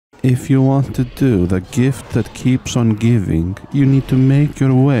If you want to do the gift that keeps on giving, you need to make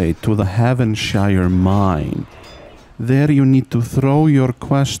your way to the Heavenshire Mine. There you need to throw your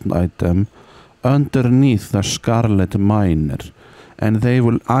quest item underneath the Scarlet Miner, and they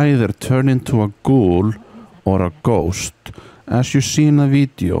will either turn into a ghoul or a ghost. As you see in the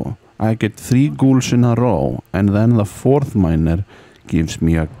video, I get 3 ghouls in a row, and then the 4th miner gives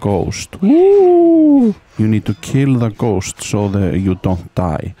me a ghost. Woo! You need to kill the ghost so that you don't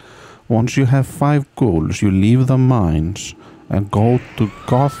die. Once you have 5 ghouls, you leave the mines and go to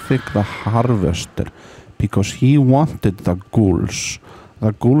Gothic the Harvester, because he wanted the ghouls.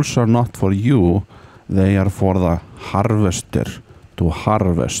 The ghouls are not for you, they are for the harvester to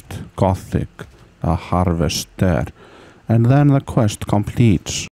harvest. Gothic, a harvester. And then the quest completes.